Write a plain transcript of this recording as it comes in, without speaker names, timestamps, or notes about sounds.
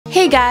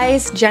Hey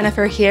guys,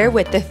 Jennifer here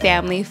with the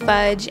Family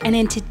Fudge, and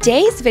in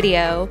today's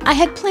video, I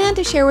had planned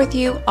to share with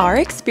you our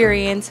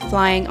experience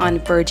flying on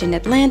Virgin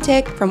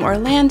Atlantic from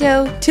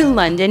Orlando to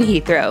London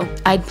Heathrow.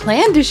 I'd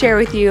planned to share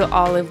with you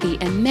all of the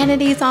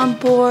amenities on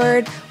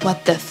board,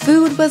 what the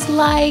food was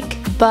like,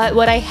 but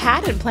what I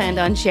hadn't planned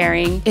on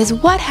sharing is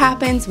what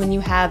happens when you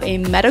have a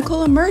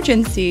medical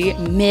emergency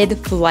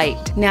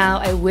mid-flight. Now,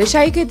 I wish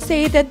I could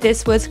say that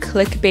this was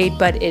clickbait,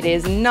 but it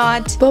is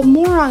not, but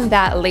more on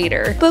that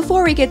later.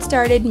 Before we get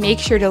started, make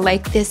sure to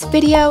like this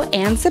video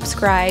and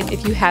subscribe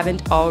if you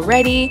haven't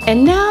already.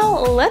 And now,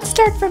 let's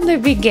start from the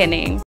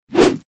beginning.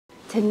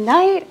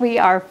 Tonight, we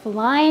are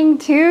flying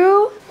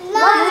to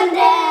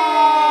London!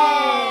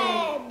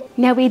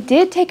 Now, we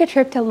did take a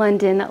trip to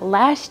London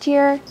last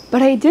year,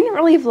 but I didn't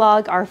really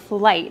vlog our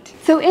flight.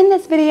 So in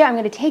this video, I'm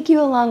going to take you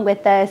along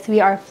with us.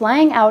 We are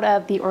flying out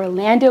of the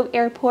Orlando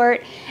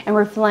airport and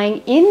we're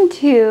flying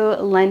into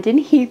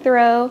London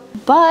Heathrow,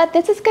 but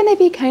this is going to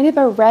be kind of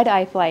a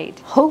red-eye flight.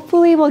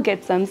 Hopefully we'll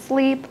get some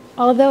sleep,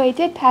 although I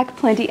did pack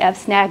plenty of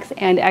snacks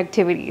and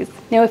activities.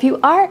 Now, if you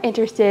are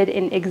interested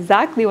in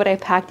exactly what I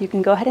packed, you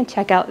can go ahead and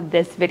check out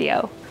this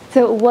video.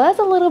 So it was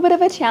a little bit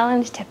of a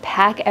challenge to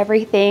pack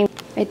everything.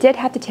 I did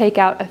have to take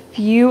out a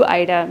few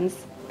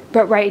items,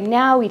 but right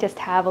now we just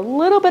have a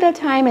little bit of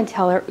time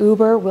until our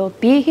Uber will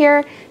be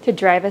here to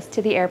drive us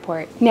to the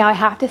airport. Now I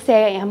have to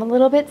say I am a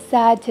little bit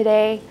sad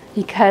today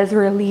because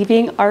we're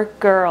leaving our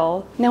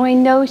girl. Now I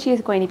know she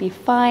is going to be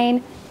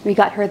fine. We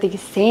got her the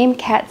same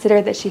cat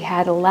sitter that she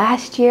had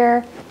last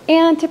year.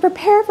 And to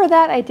prepare for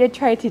that, I did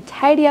try to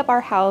tidy up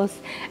our house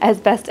as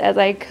best as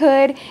I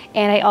could.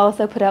 And I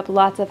also put up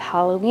lots of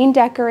Halloween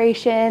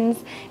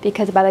decorations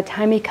because by the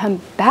time we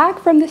come back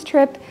from this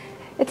trip,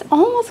 it's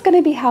almost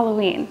gonna be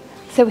Halloween.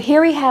 So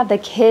here we have the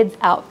kids'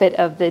 outfit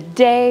of the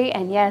day.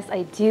 And yes,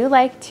 I do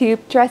like to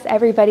dress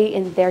everybody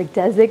in their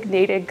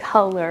designated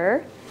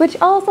color, which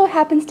also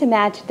happens to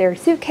match their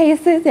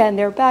suitcases and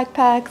their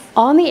backpacks.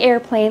 On the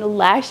airplane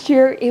last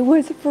year, it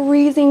was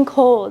freezing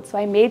cold, so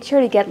I made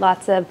sure to get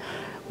lots of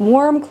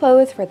warm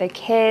clothes for the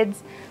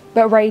kids.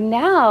 But right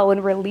now,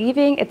 when we're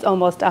leaving, it's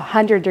almost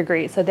 100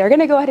 degrees. So they're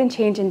gonna go ahead and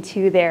change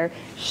into their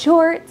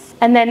shorts.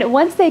 And then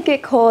once they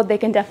get cold, they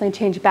can definitely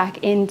change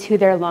back into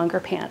their longer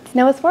pants.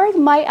 Now, as far as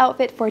my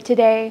outfit for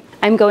today,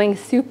 I'm going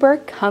super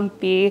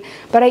comfy,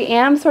 but I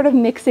am sort of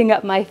mixing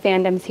up my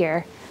fandoms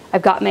here.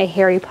 I've got my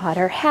Harry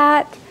Potter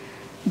hat,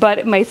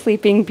 but my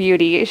Sleeping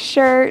Beauty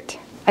shirt.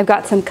 I've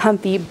got some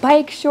comfy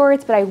bike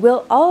shorts, but I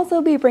will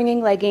also be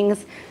bringing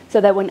leggings so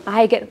that when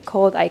I get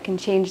cold, I can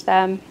change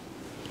them.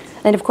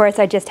 And of course,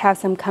 I just have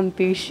some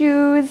comfy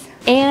shoes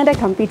and a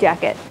comfy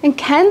jacket. And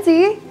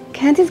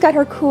Kenzie's got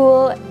her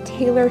cool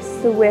Taylor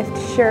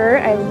Swift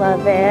shirt. I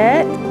love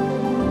it.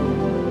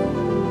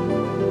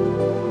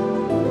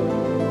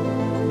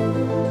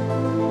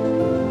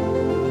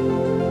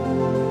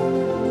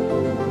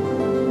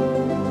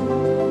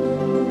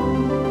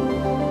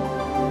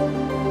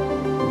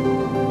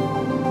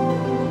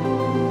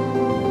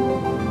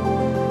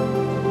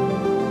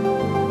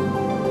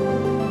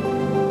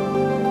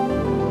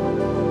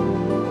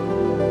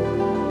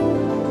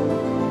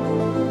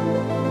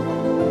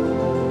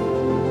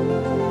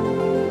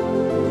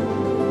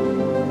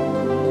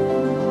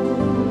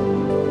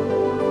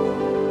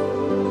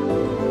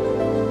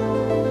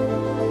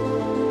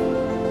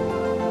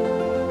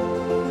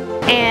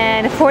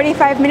 And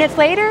 45 minutes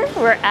later,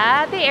 we're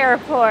at the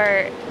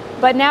airport.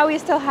 But now we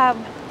still have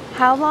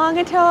how long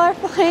until our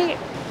flight?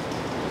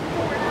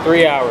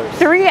 3 hours.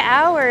 3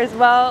 hours.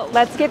 Well,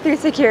 let's get through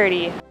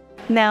security.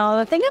 Now,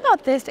 the thing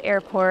about this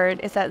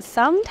airport is that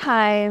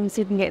sometimes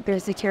you can get through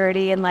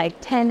security in like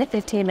 10 to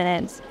 15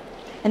 minutes.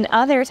 And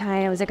other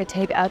times it could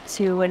take up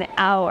to an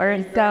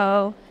hour.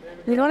 So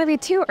you don't want to be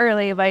too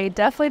early, but you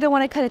definitely don't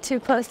want to cut it too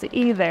close to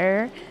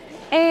either.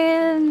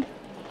 And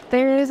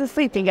there's a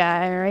sleeping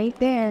guy right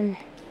there.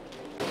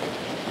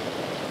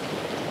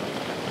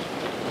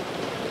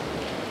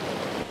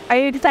 Are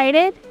you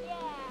excited? Yeah.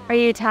 Are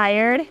you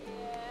tired?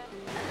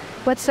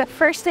 What's the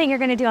first thing you're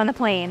gonna do on the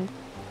plane?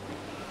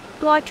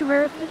 Watch a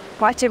movie.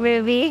 Watch a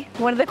movie.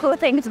 One of the cool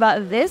things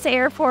about this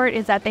airport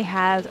is that they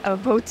have a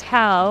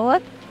hotel,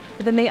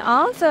 but then they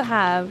also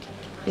have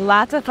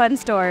lots of fun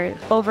stores.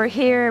 Over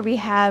here we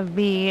have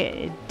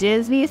the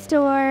Disney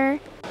store,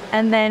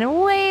 and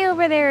then way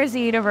over there is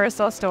the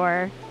Universal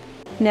store.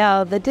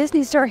 Now, the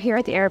Disney store here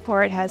at the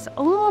airport has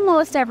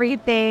almost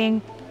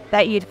everything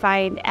that you'd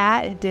find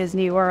at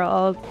Disney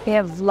World. They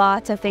have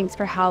lots of things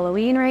for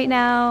Halloween right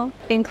now,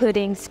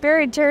 including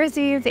spirit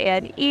jerseys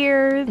and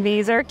ears.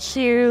 These are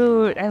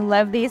cute. I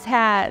love these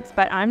hats,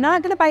 but I'm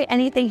not gonna buy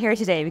anything here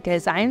today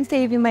because I'm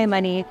saving my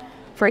money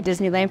for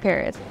Disneyland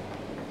Paris.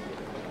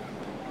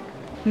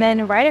 And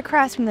then right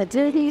across from the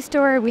Disney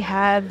store, we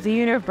have the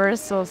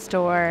Universal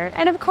store.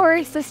 And of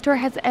course, the store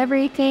has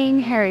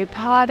everything Harry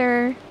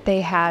Potter.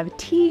 They have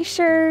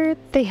t-shirts,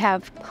 they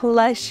have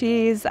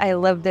plushies. I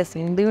love this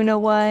Luna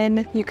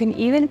one. You can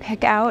even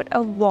pick out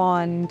a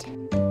wand.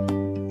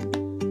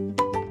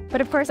 But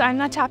of course, I'm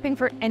not shopping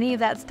for any of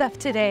that stuff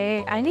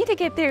today. I need to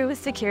get through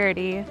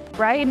security.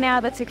 Right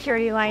now, the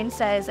security line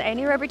says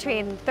anywhere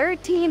between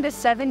 13 to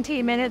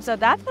 17 minutes, so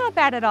that's not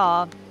bad at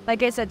all.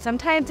 Like I said,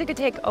 sometimes it could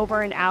take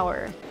over an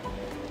hour.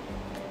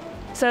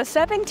 So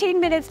 17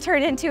 minutes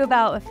turned into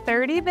about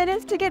 30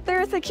 minutes to get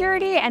through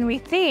security, and we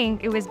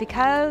think it was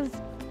because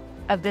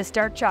of this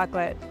dark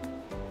chocolate.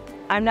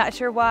 I'm not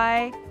sure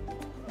why,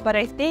 but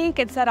I think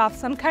it set off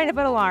some kind of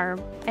an alarm.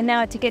 And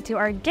now to get to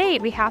our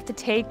gate, we have to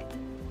take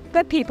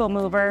the people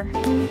mover.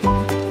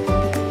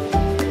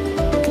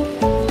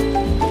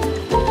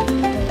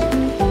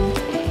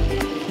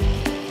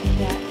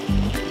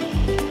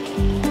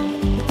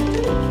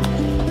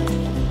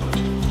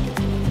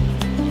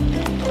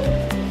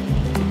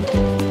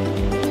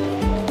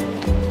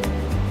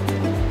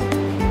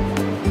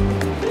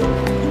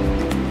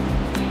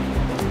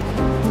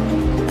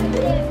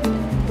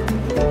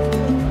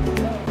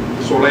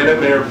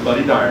 Orlando Mayor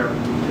Buddy Dyer.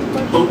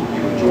 Hope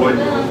you enjoyed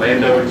the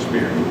Orlando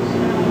experience.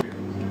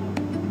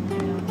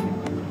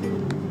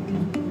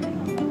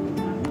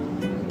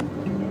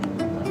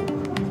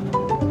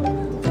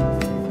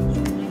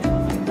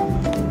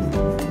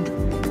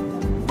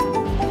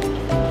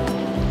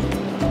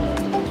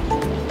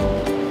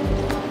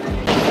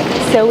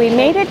 So we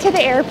made it to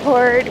the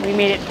airport, we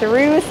made it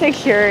through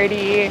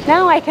security.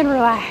 Now I can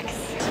relax.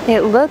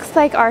 It looks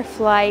like our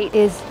flight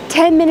is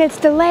 10 minutes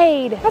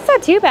delayed. That's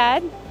not too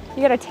bad.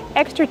 You got an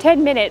extra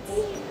 10 minutes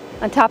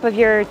on top of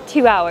your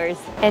 2 hours.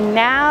 And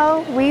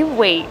now we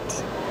wait.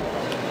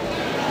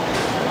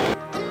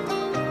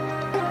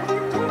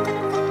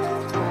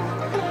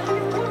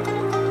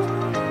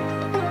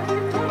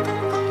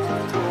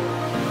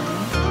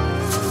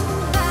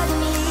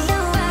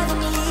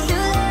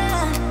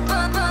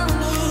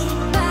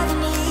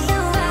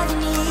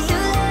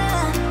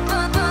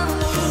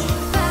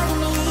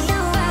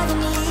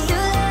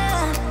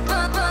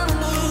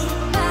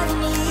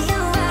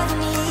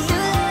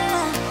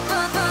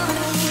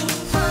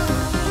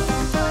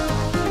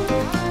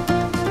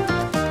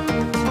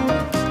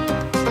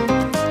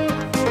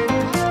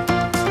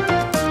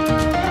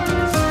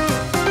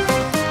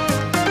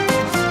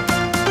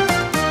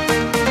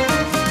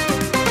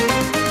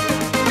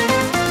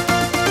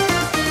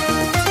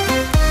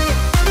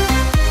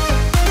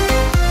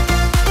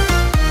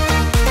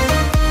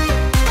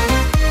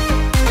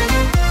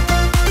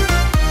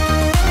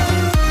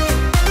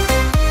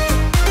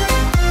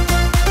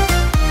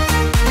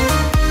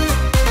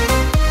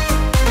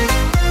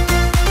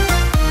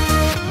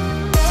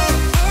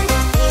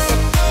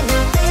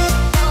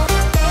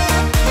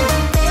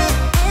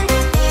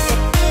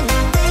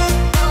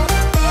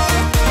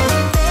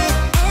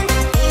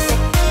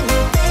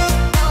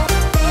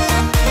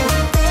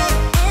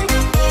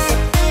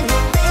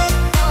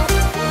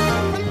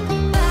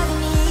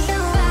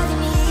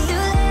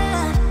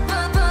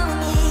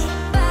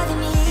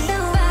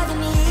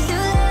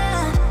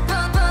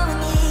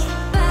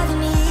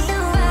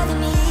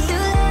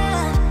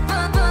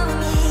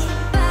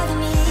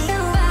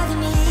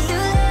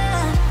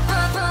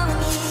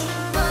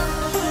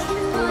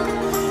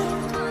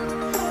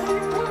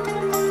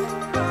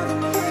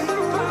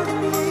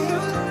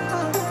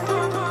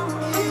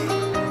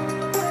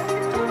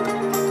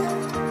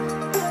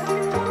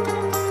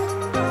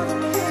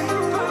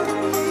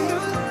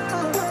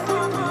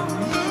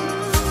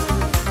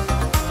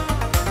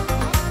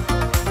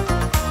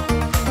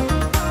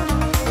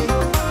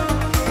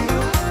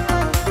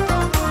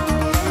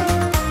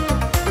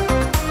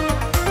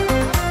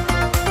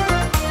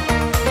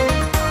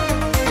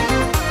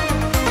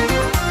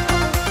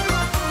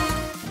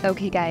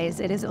 Okay guys,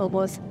 it is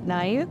almost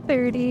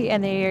 9:30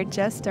 and they are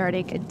just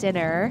starting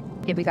dinner.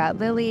 Yeah, we got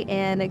Lily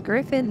and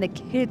Griffin the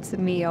kids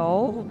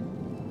meal,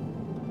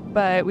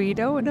 but we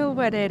don't know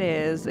what it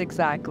is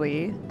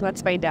exactly.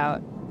 Let's find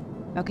out.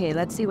 Okay,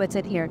 let's see what's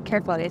in here.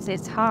 Careful,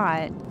 it's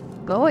hot.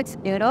 Oh, it's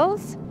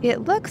noodles.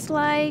 It looks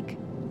like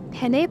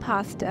penne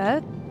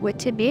pasta with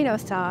tomato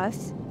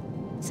sauce,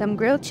 some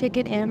grilled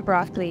chicken and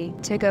broccoli.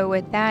 To go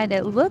with that,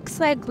 it looks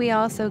like we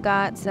also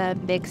got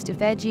some mixed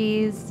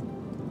veggies,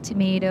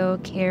 tomato,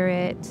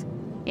 carrot,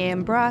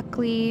 and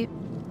broccoli.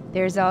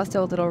 There's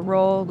also a little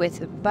roll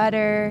with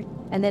butter.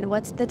 And then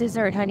what's the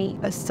dessert, honey?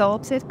 A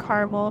salted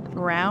caramel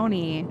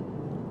brownie.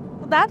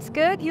 Well, that's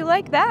good. You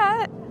like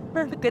that.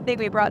 Good thing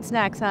we brought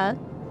snacks, huh?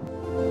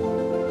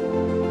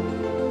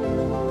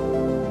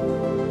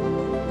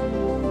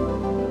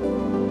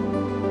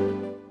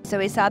 So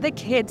we saw the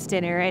kids'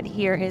 dinner, and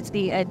here is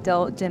the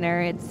adult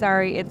dinner. And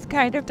sorry, it's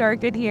kind of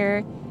dark in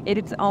here. It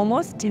is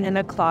almost 10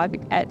 o'clock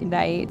at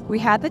night. We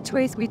had the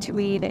choice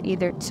between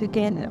either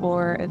chicken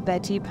or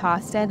veggie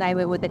pasta, and I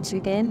went with the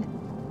chicken.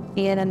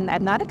 And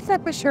I'm not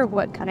exactly sure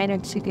what kind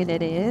of chicken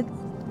it is.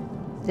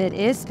 It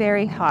is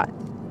very hot.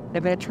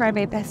 I'm gonna try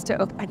my best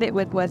to open it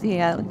with one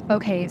hand.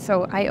 Okay,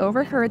 so I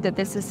overheard that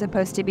this is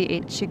supposed to be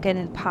a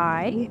chicken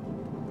pie.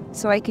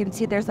 So I can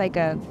see there's like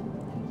a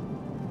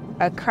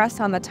crust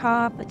on the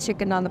top, a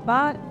chicken on the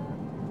bottom,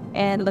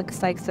 and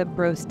looks like some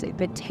roasted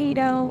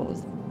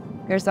potatoes.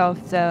 There's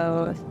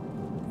also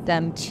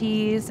some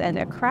cheese and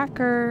a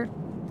cracker.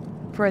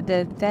 For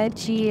the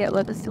veggie, it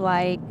looks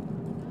like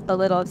a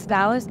little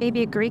salad,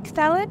 maybe a Greek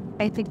salad.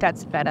 I think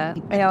that's better.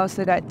 I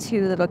also got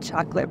 2 little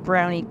chocolate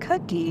brownie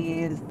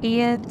cookies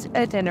and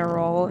a dinner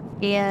roll.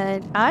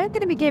 And I'm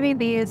going to be giving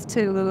these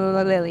to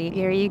Lily.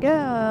 Here you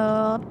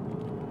go.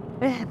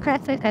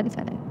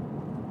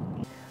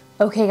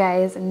 Okay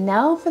guys,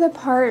 now for the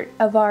part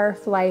of our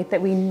flight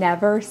that we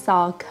never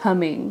saw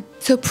coming.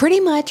 So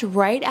pretty much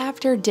right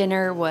after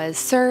dinner was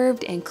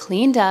served and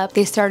cleaned up,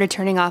 they started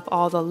turning off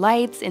all the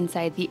lights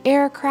inside the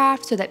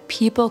aircraft so that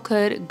people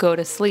could go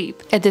to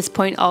sleep. At this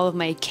point, all of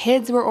my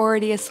kids were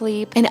already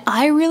asleep and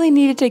I really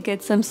needed to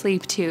get some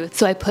sleep too.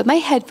 So I put my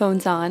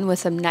headphones on with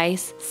some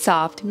nice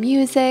soft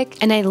music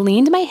and I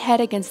leaned my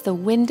head against the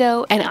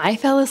window and I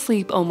fell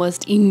asleep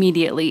almost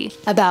immediately.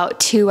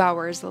 About 2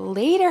 hours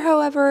later,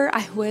 however,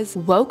 I was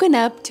woken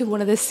up to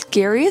one of the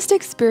scariest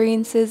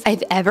experiences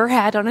I've ever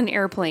had on an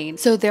airplane.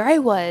 So there I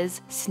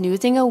was,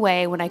 snoozing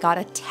away when I got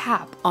a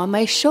tap on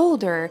my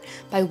shoulder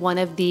by one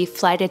of the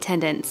flight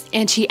attendants.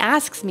 And she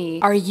asks me,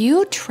 "Are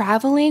you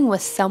traveling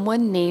with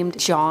someone named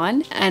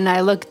John?" And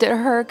I looked at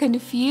her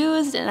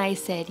confused and I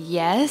said,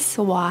 "Yes,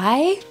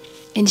 why?"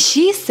 And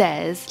she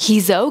says,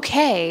 "He's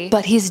okay,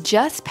 but he's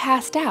just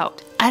passed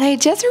out." And I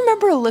just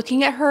remember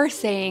looking at her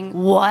saying,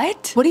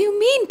 "What? What do you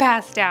mean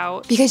passed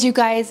out?" Because you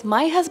guys,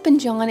 my husband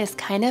John is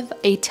kind of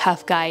a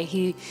tough guy.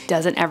 He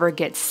doesn't ever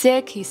get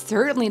sick. He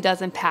certainly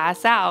doesn't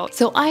pass out.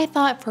 So I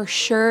thought for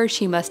sure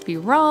she must be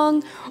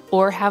wrong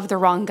or have the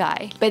wrong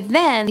guy. But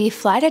then the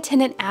flight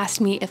attendant asked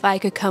me if I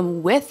could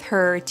come with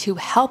her to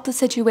help the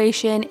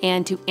situation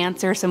and to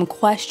answer some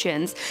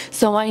questions.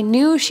 So I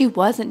knew she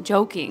wasn't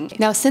joking.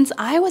 Now, since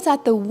I was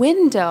at the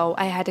window,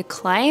 I had to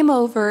climb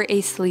over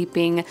a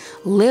sleeping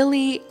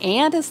Lily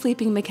and a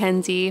sleeping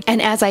Mackenzie,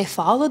 and as I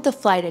followed the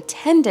flight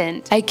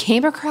attendant, I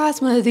came across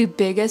one of the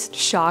biggest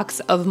shocks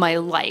of my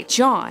life.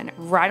 John,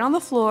 right on the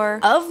floor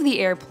of the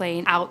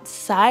airplane,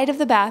 outside of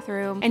the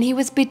bathroom, and he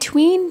was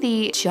between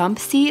the jump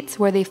seats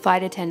where the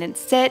flight attendants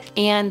sit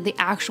and the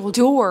actual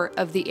door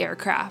of the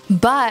aircraft.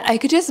 But I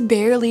could just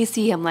barely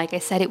see him. Like I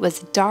said, it was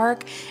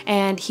dark,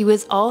 and he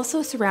was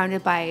also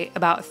surrounded by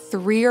about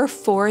 3 or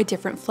 4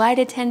 different flight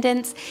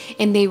attendants,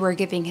 and they were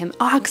giving him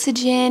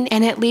oxygen,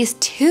 and at least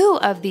 2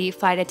 of the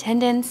flight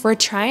attendants were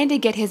trying to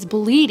get his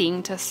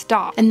bleeding to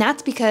stop. And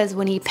that's because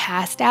when he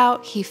passed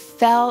out, he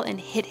fell and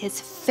hit his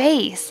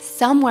face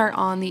somewhere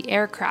on the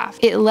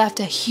aircraft. It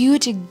left a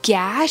huge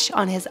gash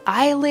on his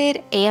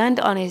eyelid and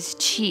on his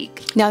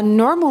cheek. Now,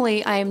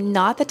 normally I am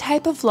not the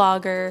type of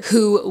vlogger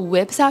who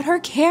whips out her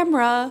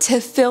camera to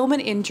film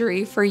an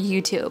injury for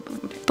YouTube,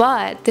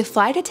 but the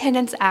flight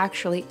attendants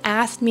actually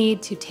asked me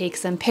to take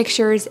some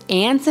pictures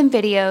and some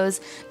videos,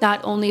 not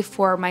only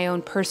for my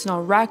own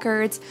personal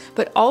records,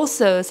 but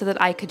also so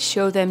that I could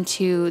show them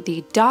to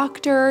the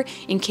doctor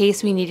in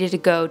case we needed to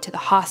go to the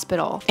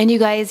hospital. And you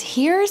guys,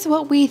 here's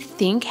what we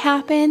think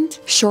happened.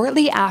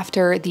 Shortly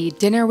after the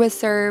dinner was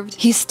served,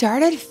 he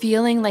started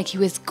feeling like he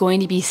was going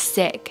to be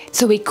sick.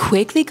 So he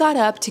quickly got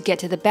up to get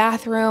to the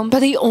bathroom,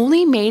 but he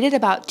only made it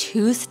about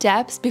 2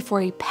 steps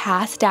before he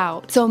passed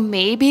out. So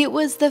maybe it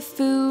was the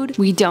food,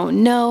 we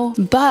don't know,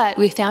 but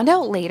we found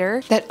out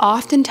later that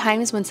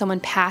oftentimes when someone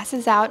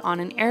passes out on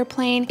an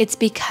airplane, it's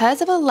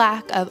because of a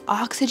lack of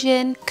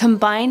oxygen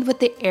combined with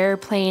the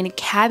airplane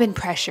cabin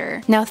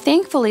pressure. Now,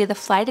 thankfully, the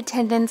flight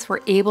attendants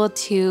were able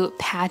to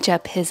patch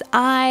up his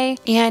eye,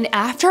 and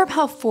after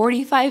about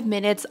 45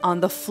 minutes on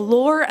the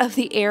floor of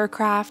the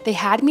aircraft, they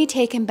had me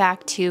take him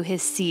back to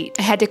his seat.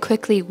 I had to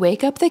quickly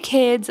wake up the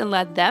kids and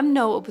let them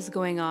know what was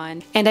going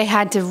on, and I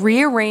had to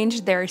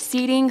rearrange their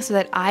seating so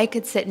that I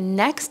could sit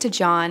next to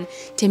John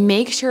to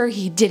make sure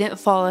he didn't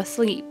fall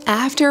asleep.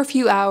 After a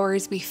few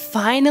hours, we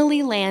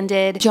finally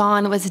landed.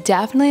 John was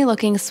definitely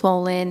looking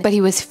swollen, but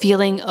he was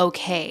feeling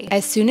okay.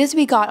 As soon as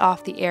we got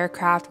off the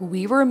aircraft,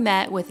 we were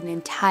met with an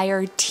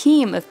entire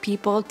team of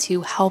people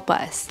to help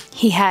us.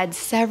 He had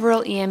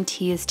several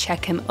EMTs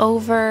check him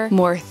over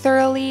more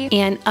thoroughly,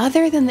 and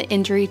other than the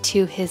injury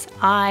to his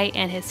eye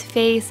and his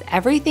face,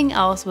 everything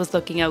else was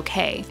looking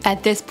okay.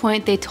 At this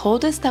point, they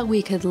told us that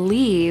we could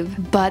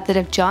leave, but that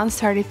if John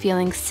started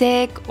feeling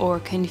sick or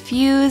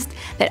confused,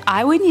 that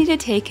I would need to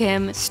take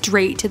him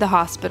straight to the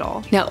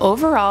hospital. Now,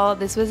 overall,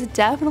 this was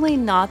definitely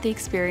not the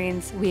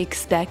experience we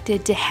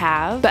expected to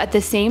have, but at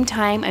the same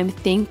time, I'm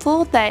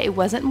thankful that it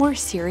wasn't more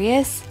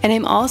serious, and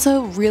I'm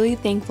also really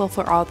thankful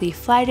for all the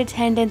flight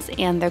attendants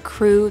and the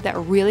crew that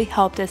really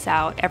helped us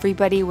out.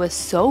 Everybody was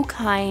so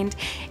kind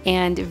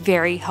and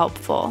very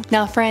helpful.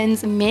 Now,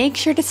 friends, make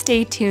sure to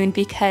stay tuned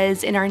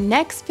because in our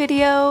next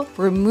video,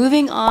 we're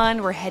moving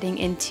on. We're heading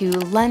into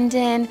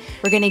London.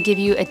 We're gonna give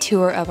you a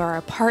tour of our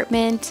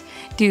apartment,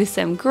 do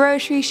some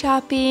grocery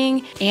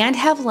shopping, and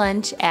have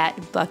lunch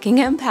at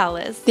Buckingham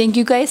Palace. Thank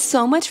you guys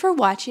so much for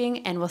watching,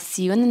 and we'll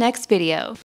see you in the next video.